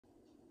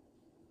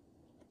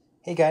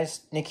Hey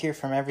guys, Nick here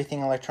from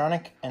Everything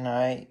Electronic, and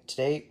I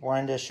today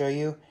wanted to show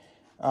you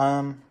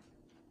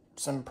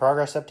some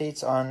progress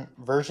updates on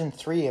version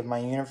 3 of my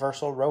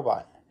universal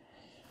robot.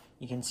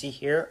 You can see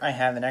here I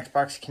have an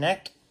Xbox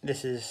Kinect.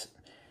 This has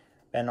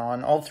been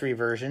on all 3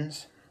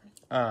 versions.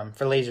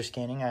 For laser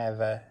scanning, I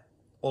have a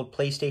old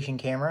PlayStation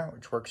camera,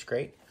 which works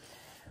great.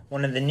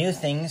 One of the new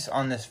things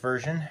on this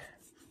version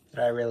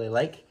that I really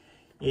like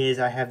is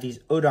I have these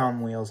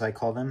odom wheels, I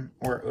call them,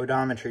 or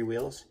odometry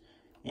wheels.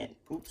 And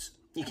oops,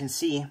 you can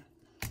see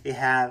they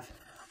have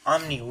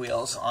Omni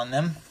wheels on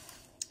them,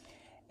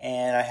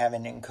 and I have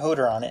an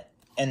encoder on it,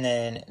 and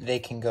then they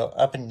can go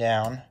up and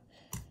down,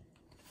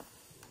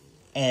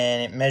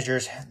 and it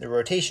measures the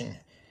rotation.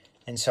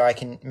 And so I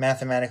can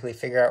mathematically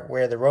figure out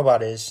where the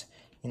robot is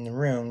in the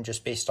room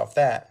just based off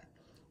that.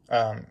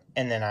 And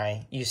then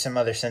I use some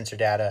other sensor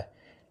data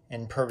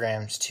and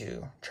programs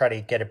to try to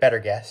get a better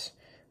guess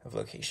of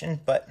location.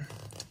 But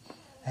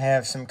I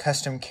have some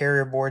custom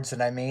carrier boards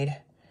that I made,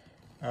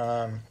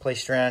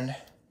 placed around,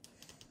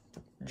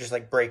 just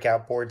like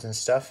breakout boards and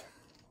stuff.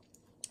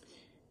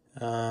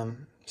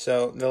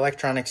 So the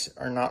electronics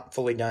are not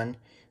fully done.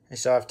 I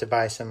still have to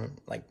buy some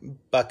like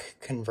buck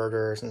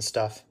converters and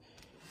stuff.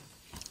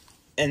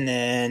 And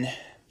then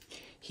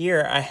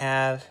here I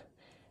have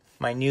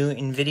my new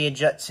NVIDIA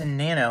Jetson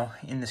Nano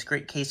in this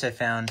great case I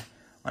found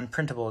on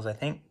Printables, I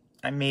think.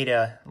 I made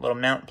a little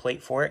mount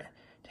plate for it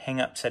to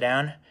hang upside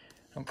down.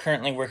 I'm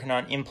currently working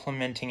on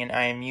implementing an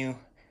IMU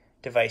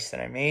device that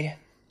I made.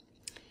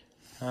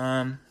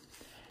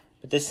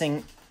 But this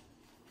thing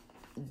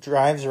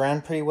drives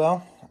around pretty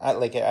well.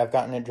 I've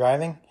gotten it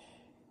driving,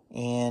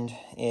 and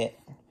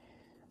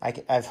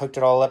I've hooked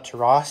it all up to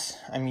ROS.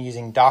 I'm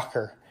using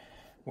Docker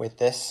with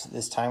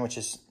this time, which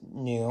is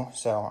new,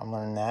 so I'm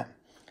learning that.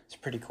 It's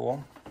pretty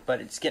cool,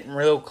 but it's getting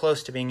real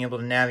close to being able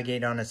to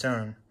navigate on its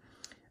own.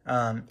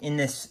 In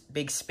this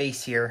big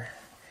space here,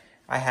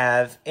 I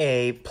have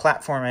a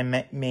platform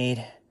I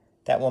made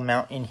that will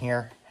mount in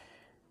here,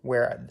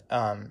 where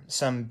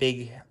some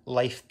big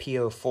Life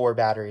PO4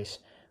 batteries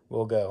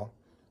will go.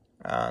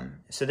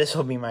 So this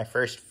will be my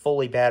first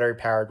fully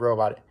battery-powered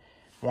robot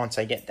once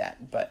I get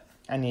that, but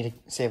I need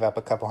to save up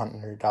a couple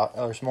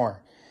 $100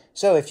 more.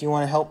 So if you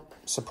want to help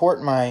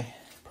support my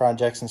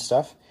projects and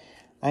stuff,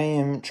 I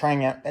am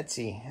trying out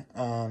Etsy.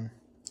 I'm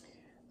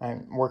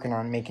working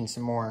on making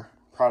some more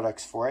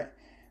products for it,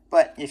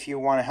 but if you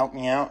want to help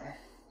me out,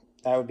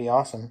 that would be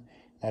awesome.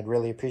 I'd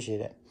really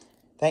appreciate it.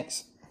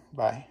 Thanks.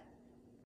 Bye.